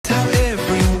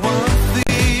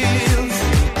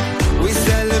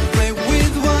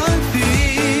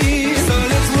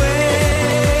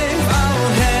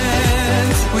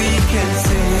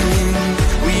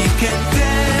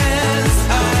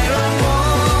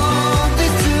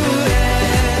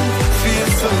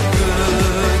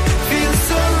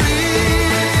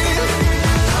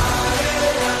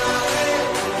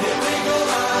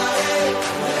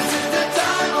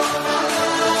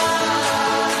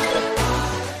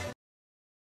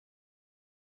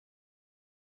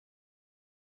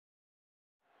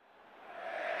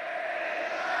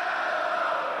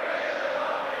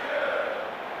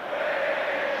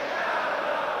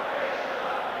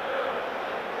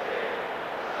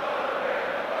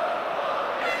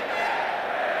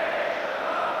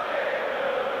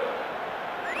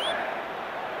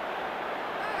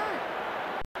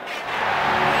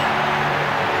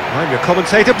I'm your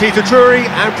commentator, Peter Drury,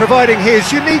 and providing his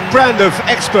unique brand of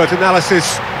expert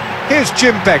analysis, here's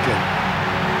Jim Beglin.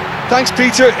 Thanks,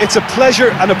 Peter. It's a pleasure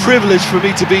and a privilege for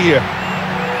me to be here.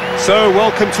 So,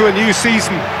 welcome to a new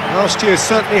season. Last year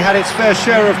certainly had its fair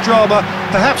share of drama,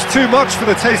 perhaps too much for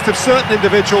the taste of certain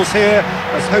individuals here,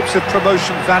 as hopes of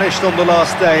promotion vanished on the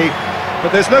last day.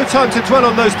 But there's no time to dwell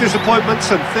on those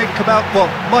disappointments and think about what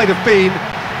might have been.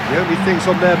 The only things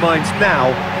on their minds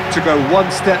now to go one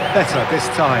step better this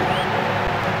time.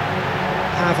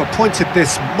 Have appointed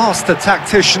this master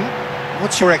tactician.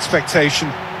 What's your expectation?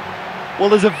 Well,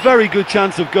 there's a very good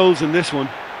chance of goals in this one.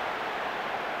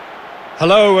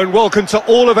 Hello and welcome to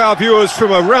all of our viewers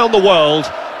from around the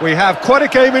world. We have quite a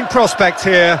game in prospect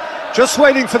here, just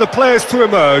waiting for the players to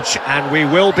emerge, and we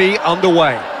will be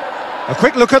underway. A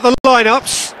quick look at the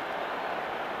lineups.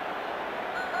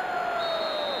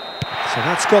 So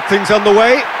that's got things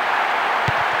underway.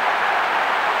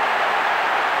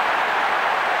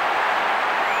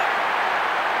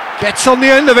 Gets on the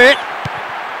end of it.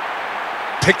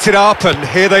 Picked it up, and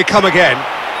here they come again.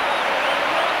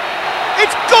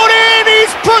 It's gone in!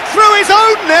 He's put through his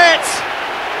own net!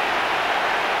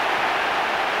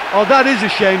 Oh, that is a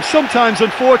shame. Sometimes,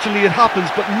 unfortunately, it happens,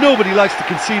 but nobody likes to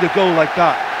concede a goal like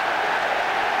that.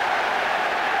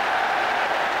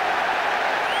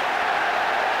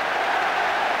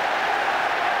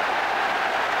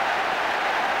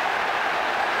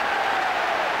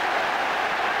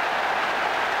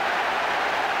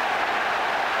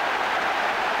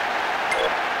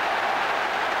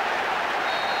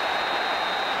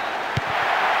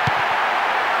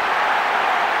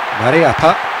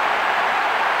 Mariappa.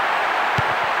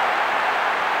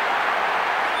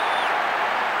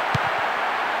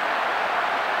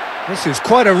 This is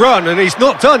quite a run, and he's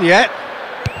not done yet.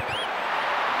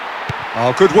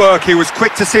 Oh, good work. He was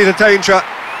quick to see the danger.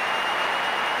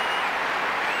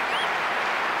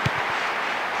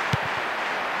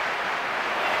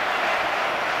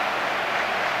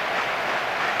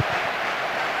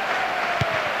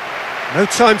 No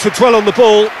time to dwell on the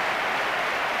ball.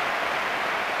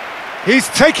 He's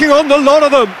taking on the lot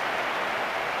of them.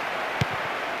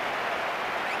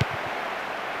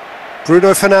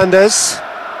 Bruno Fernandes.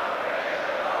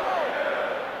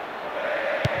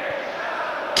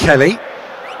 Kelly.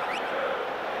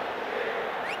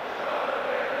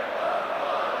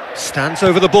 Stands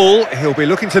over the ball. He'll be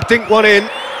looking to dink one in.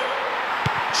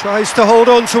 Tries to hold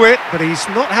on to it, but he's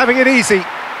not having it easy.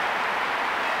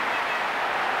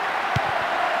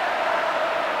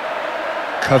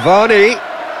 Cavani.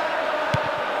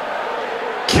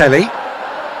 Kelly.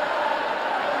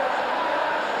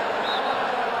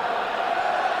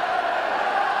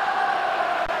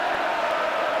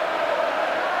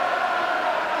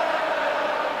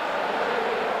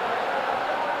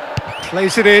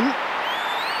 Plays it in.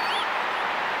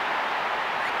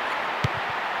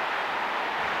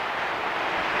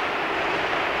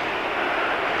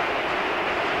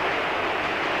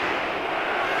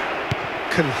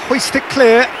 Can hoist it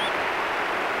clear.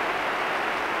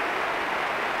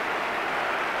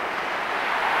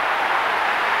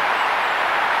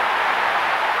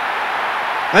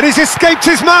 And he's escaped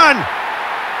his man!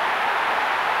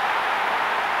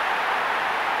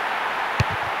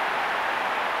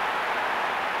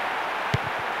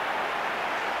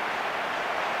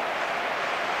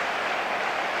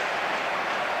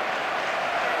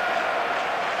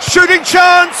 Shooting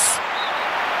chance!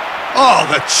 Oh,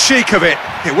 the cheek of it!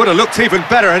 It would have looked even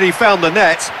better had he found the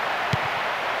net.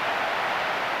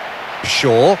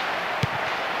 Shaw.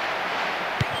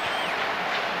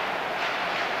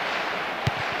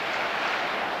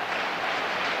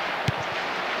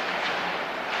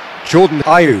 Jordan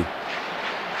Ayew.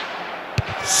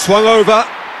 Swung over.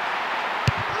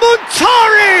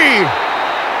 Montari!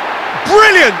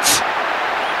 Brilliant!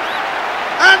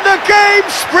 And the game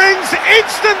springs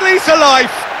instantly to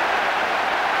life.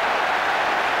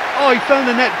 Oh, he found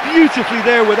the net beautifully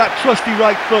there with that trusty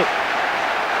right foot.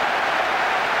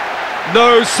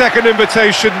 No second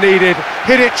invitation needed.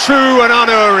 Hit it true and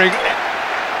unerring.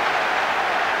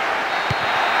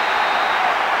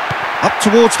 Up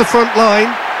towards the front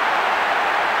line.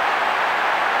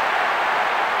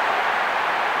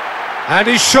 And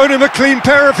he's shown him a clean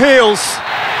pair of heels.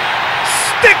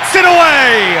 Sticks it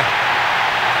away!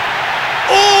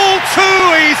 All too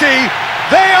easy.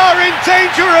 They are in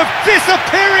danger of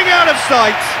disappearing out of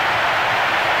sight.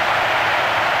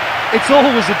 It's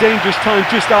always a dangerous time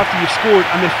just after you've scored,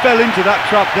 and they fell into that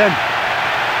trap then.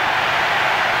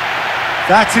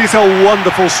 That is a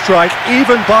wonderful strike,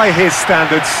 even by his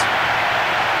standards.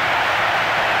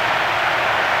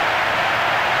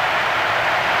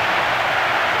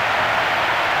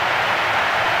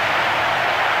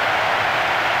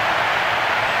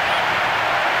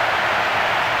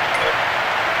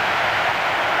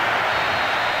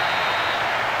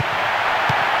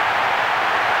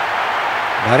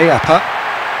 Mariappa.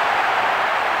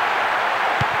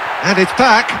 And it's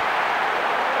back.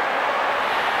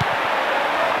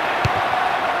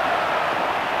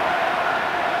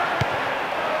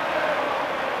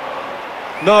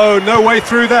 No way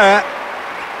through there.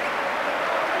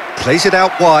 Plays it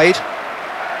out wide.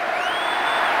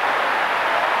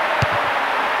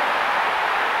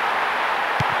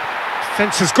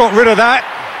 Defence has got rid of that.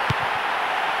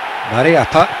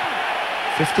 Mariappa.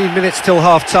 15 minutes till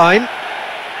half-time.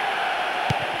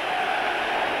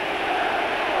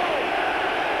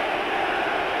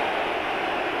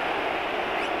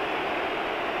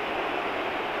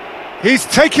 He's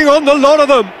taking on the lot of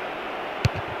them.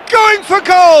 Going for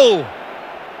goal!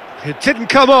 It didn't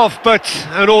come off, but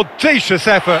an audacious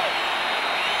effort.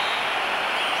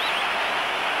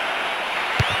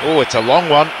 Oh, it's a long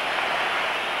one.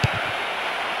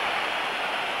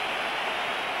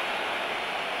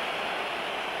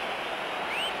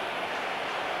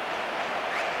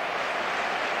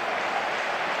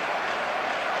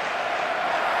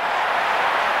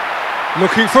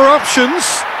 Looking for options.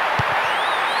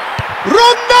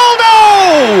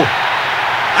 Ronaldo!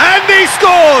 And he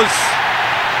scores!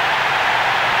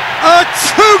 A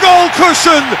two-goal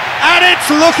cushion, and it's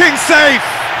looking safe.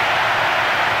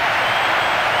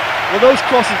 Well, those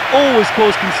crosses always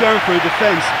cause concern for a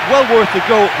defence. Well worth the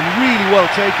goal and really well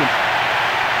taken.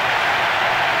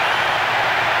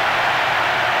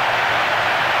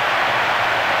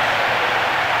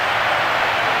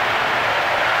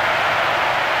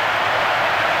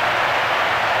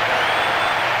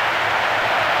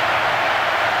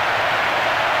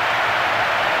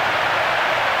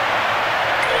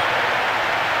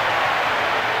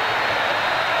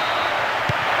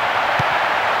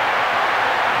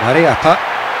 Mariappa.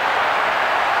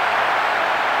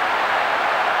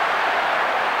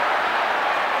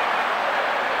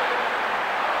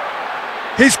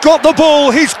 He's got the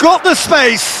ball, he's got the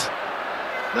space.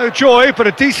 No joy, but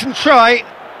a decent try.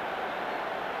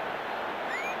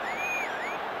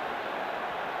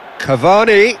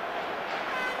 Cavani.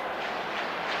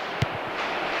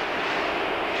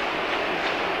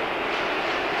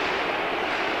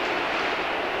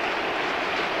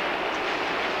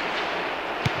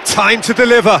 Time to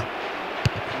deliver.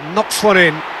 Knocks one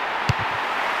in.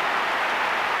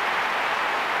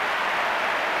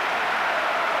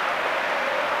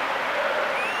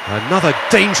 Another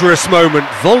dangerous moment,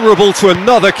 vulnerable to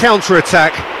another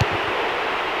counter-attack.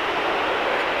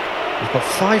 We've got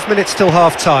 5 minutes till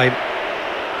half-time.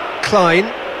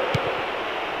 Klein.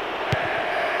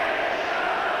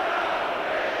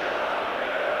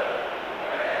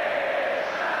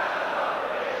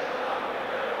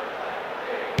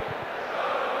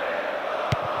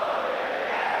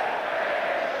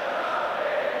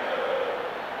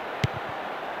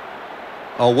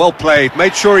 Oh, well played.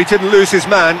 Made sure he didn't lose his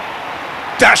man.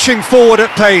 Dashing forward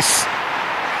at pace.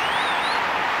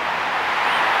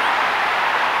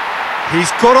 He's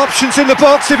got options in the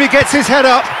box if he gets his head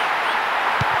up.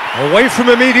 Away from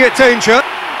immediate danger.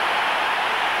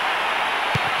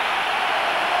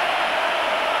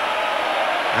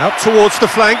 Out towards the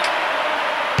flank.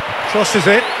 Crosses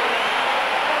it.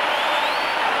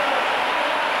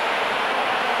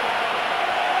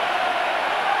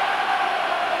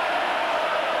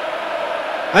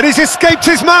 And he's escaped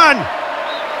his man!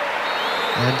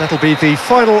 And that'll be the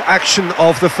final action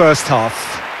of the first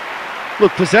half.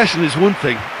 Look, possession is one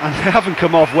thing, and they haven't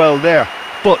come off well there.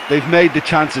 But they've made the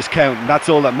chances count, and that's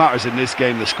all that matters in this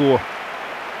game, the score.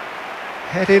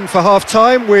 Head in for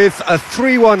half-time with a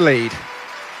 3-1 lead.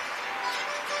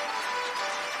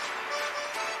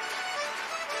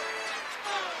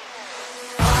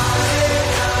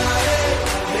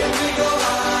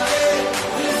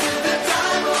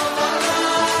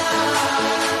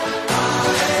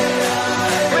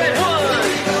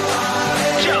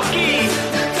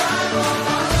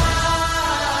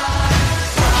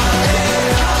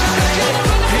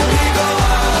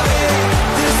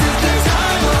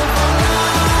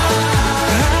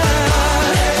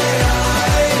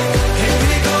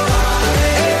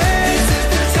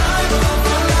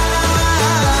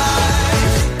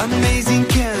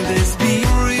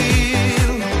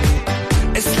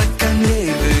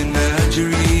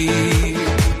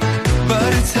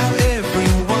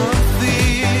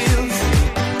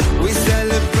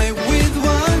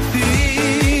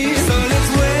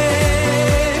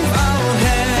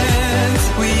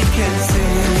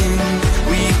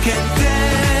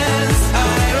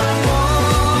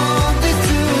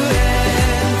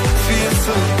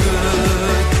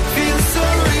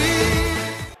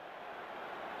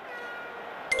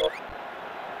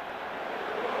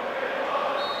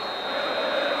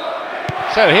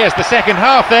 So here's the second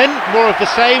half then. More of the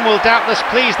same will doubtless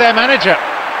please their manager.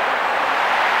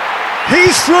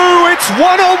 He's through, it's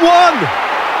one-on-one!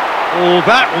 Oh,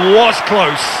 that was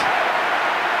close.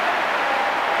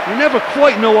 You never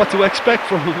quite know what to expect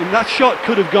from him, and that shot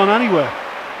could have gone anywhere.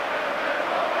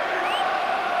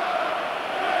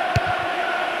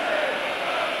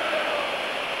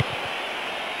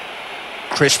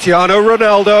 Cristiano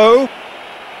Ronaldo.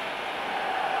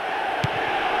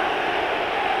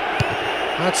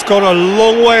 That's gone a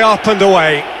long way up and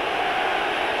away.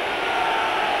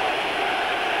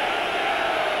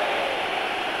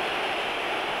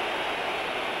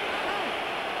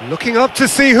 Looking up to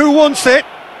see who wants it.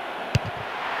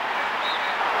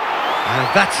 And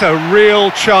that's a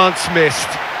real chance missed.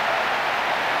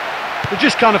 They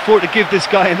just can't afford to give this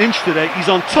guy an inch today. He's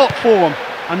on top form,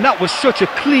 and that was such a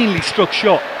cleanly struck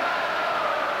shot.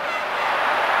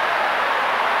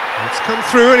 It's come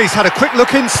through and he's had a quick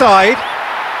look inside.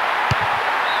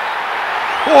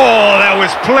 Oh, there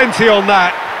was plenty on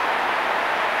that.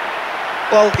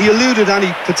 Well, he eluded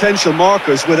any potential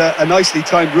markers with a nicely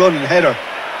timed run and header,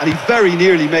 and he very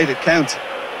nearly made it count.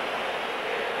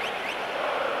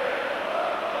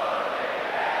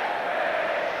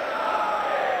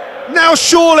 Now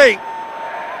surely!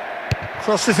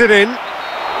 Crosses it in.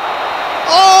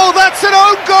 Oh, that's an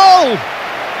own goal!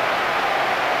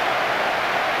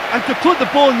 And to put the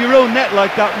ball in your own net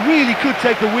like that really could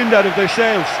take the wind out of their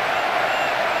sails.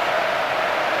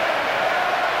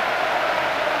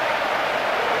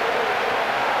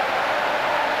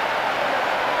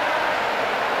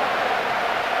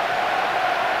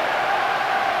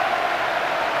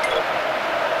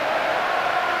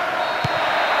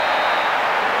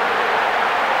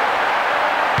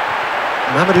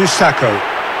 Mamadou Sakho.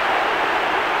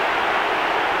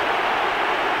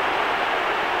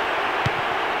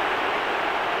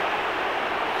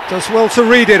 Does well to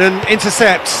read it and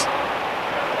intercepts.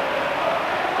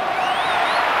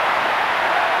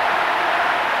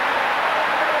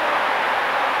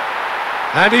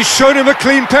 And he's shown him a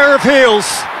clean pair of heels.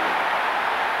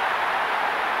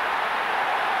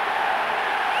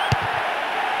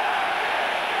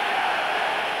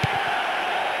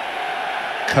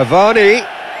 Cavani.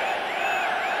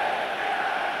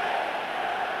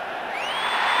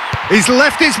 He's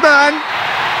left his man.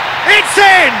 It's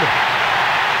in!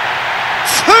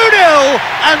 2-0,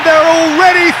 and they're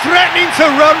already threatening to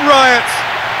run riot.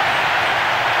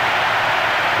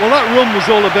 Well, that run was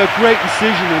all about great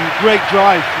decision and great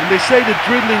drive. And they say that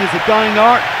dribbling is a dying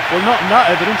art. Well, not in that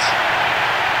evidence.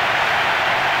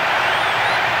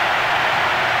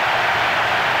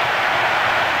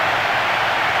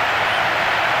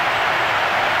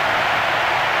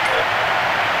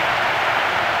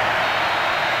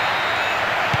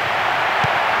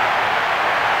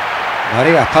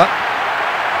 Mariappa.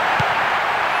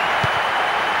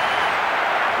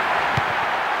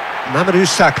 Mamadou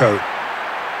Sakho.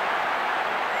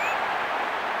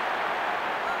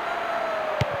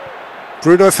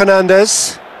 Bruno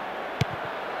Fernandes.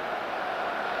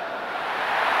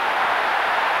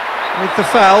 With the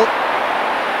foul.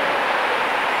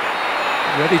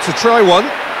 Ready to try one.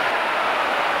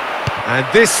 And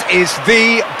this is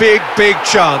the big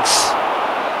chance.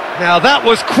 Now that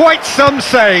was quite some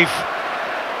save.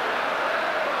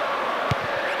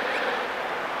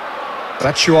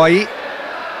 Batshuayi.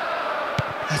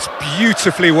 That's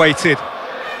beautifully weighted.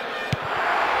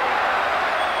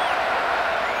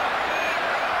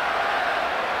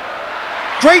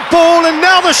 Great ball, and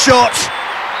now the shot.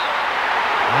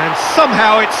 And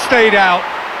somehow it stayed out.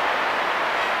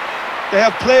 They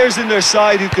have players in their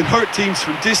side who can hurt teams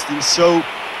from distance, so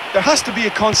there has to be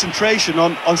a concentration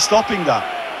on stopping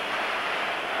that.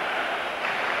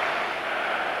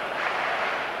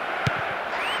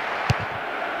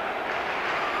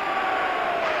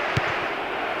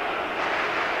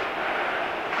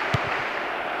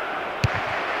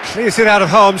 Clears it out of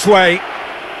harm's way.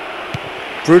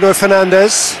 Bruno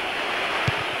Fernandes.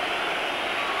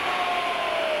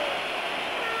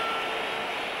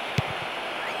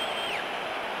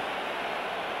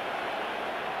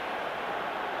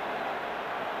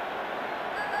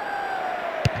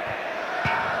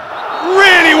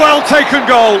 Really well taken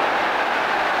goal.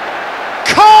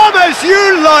 Calm as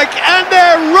you like, and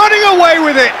they're running away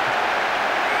with it.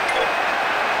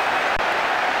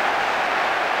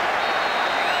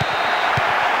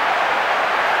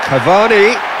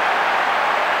 Cavani.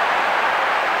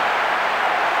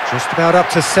 Just about up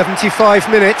to 75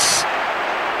 minutes.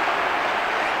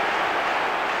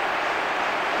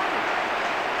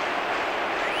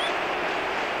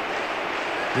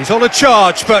 He's on a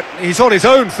charge, but he's on his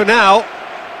own for now.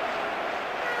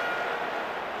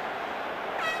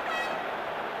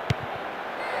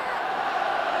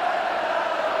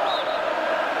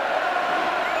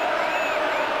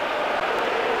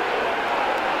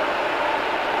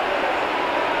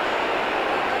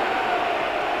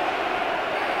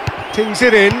 Tings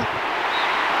it in.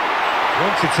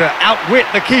 Wanted to outwit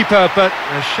the keeper, but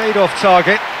a shade off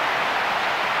target.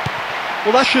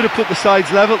 Well, that should have put the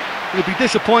sides level. He'll be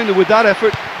disappointed with that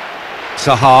effort.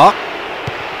 Zaha.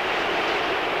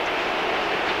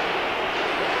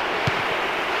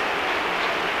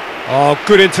 Oh,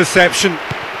 good interception.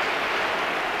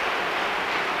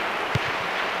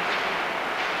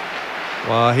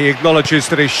 Well, he acknowledges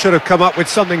that he should have come up with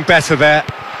something better there.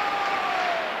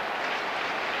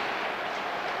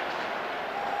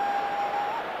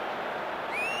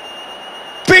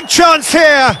 Big chance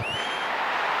here!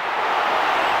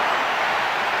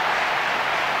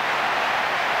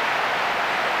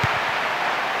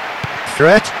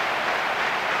 Threat.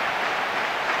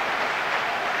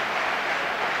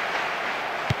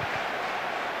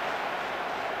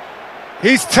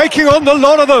 He's taking on the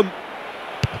lot of them.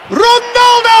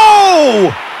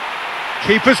 Ronaldo!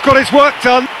 Keeper's got his work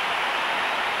done.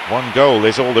 One goal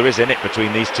is all there is in it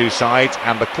between these two sides,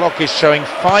 and the clock is showing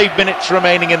 5 minutes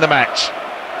remaining in the match.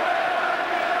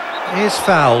 He's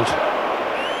fouled.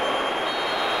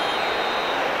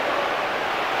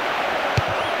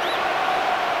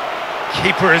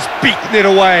 Keeper has beaten it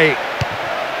away.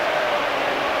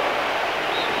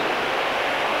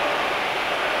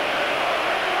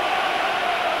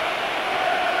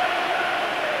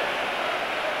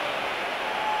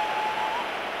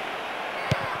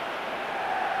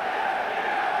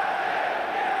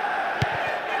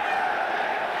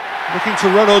 Looking to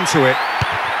run onto it.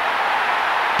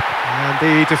 And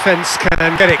the defence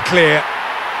can get it clear.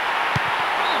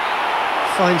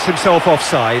 Finds himself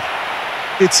offside.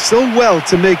 It's so well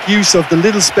to make use of the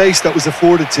little space that was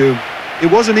afforded to him.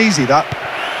 It wasn't easy, that.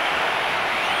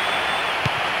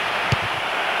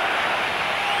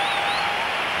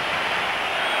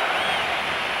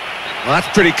 Well, that's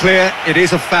pretty clear. It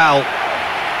is a foul.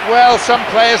 Well, some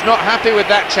players not happy with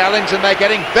that challenge, and they're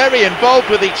getting very involved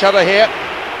with each other here.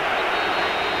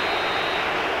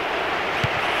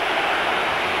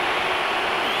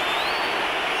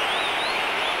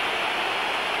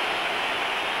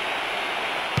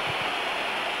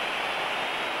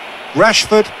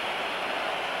 Rashford.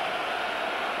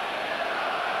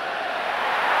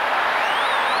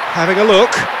 Having a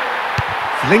look.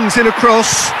 Flings it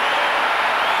across.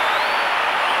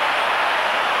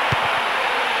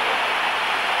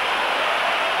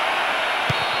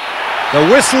 The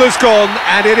whistle has gone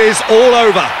and it is all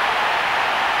over.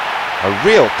 A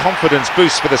real confidence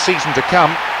boost for the season to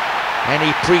come.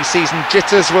 Any pre-season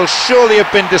jitters will surely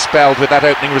have been dispelled with that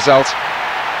opening result.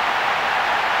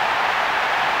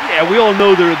 Yeah, we all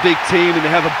know they're a big team and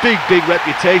they have a big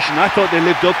reputation. I thought they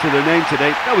lived up to their name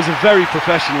today. That was a very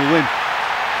professional win.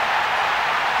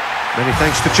 Many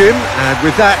thanks to Jim, and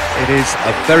with that, it is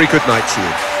a very good night to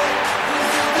you.